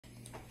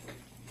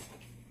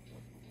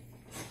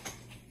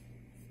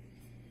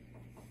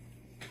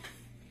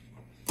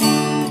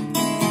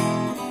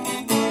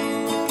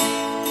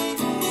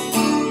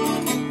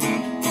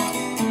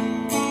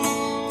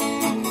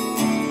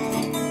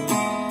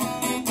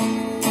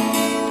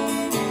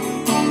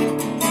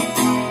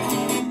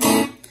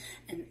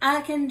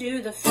I can do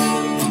the food. I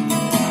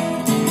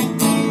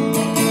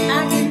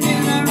can do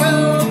the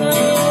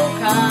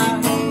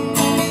robocop.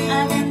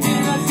 I can do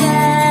the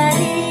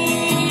fatty.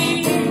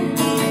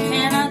 I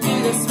cannot do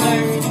the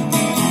smurf.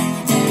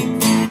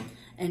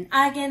 And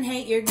I can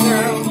hate your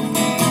girl.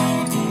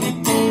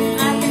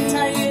 I can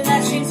tell you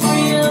that she's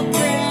real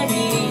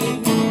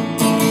pretty.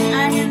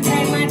 I can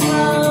take my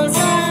clothes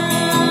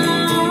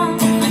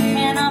off. I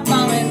cannot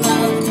fall in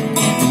love.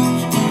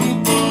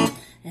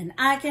 And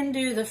I can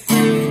do the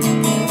fruit.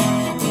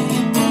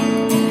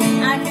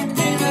 I can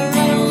do the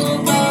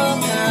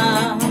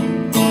robocop.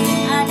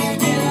 I can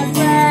do the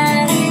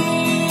fatty.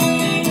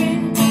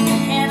 I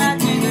cannot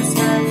do the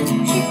smurf.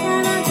 She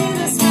cannot do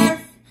the smurf.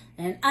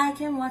 And I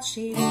can watch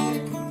TV.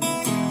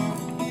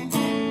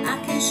 I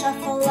can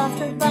shuffle off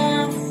to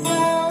Buffalo.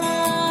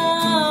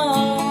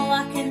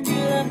 I can do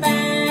the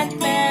back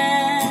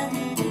bend.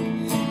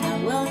 I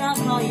will not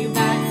call you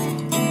back.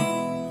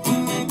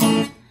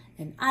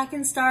 And I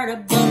can start a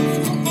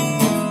book.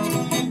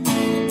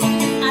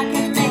 I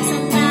can make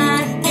some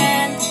mac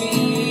and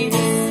cheese.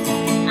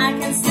 I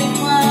can sleep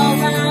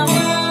 12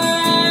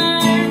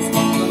 hours.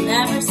 You'll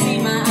never see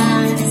my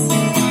eyes.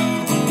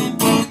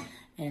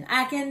 And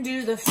I can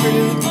do the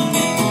fruit.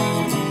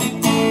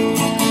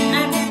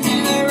 I can do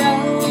the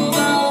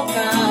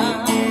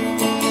robocop.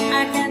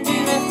 I can do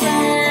the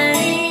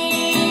fatty.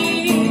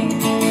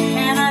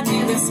 Cannot do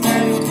the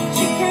smurf.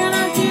 She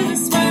cannot do the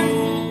smurf.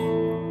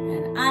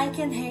 And I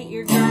can hate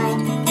your girl.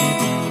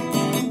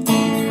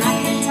 I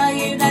can tell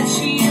you that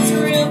she's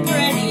real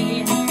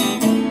pretty.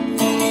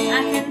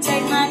 I can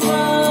take my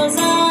clothes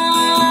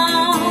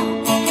off.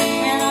 I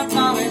cannot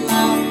fall in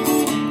love.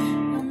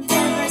 You'll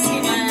never see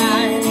my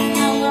eyes. I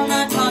will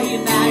not call you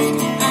back.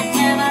 I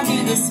cannot do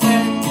the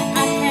smurf. I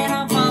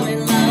cannot fall in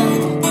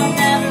love. I'll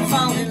never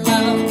fall in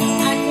love.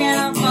 I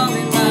cannot fall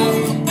in love.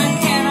 I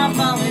cannot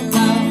fall in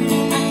love.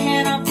 I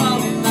cannot fall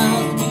in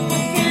love. I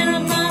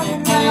cannot fall in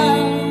love.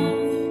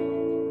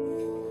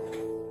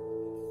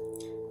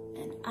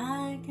 And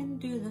I can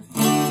do the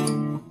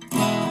food.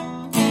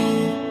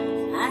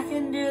 I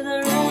can do the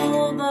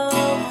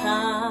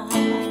robocop.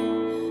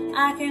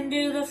 I can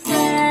do the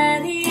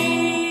fatty.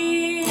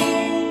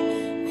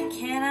 I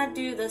cannot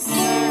do the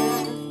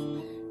surf.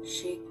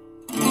 She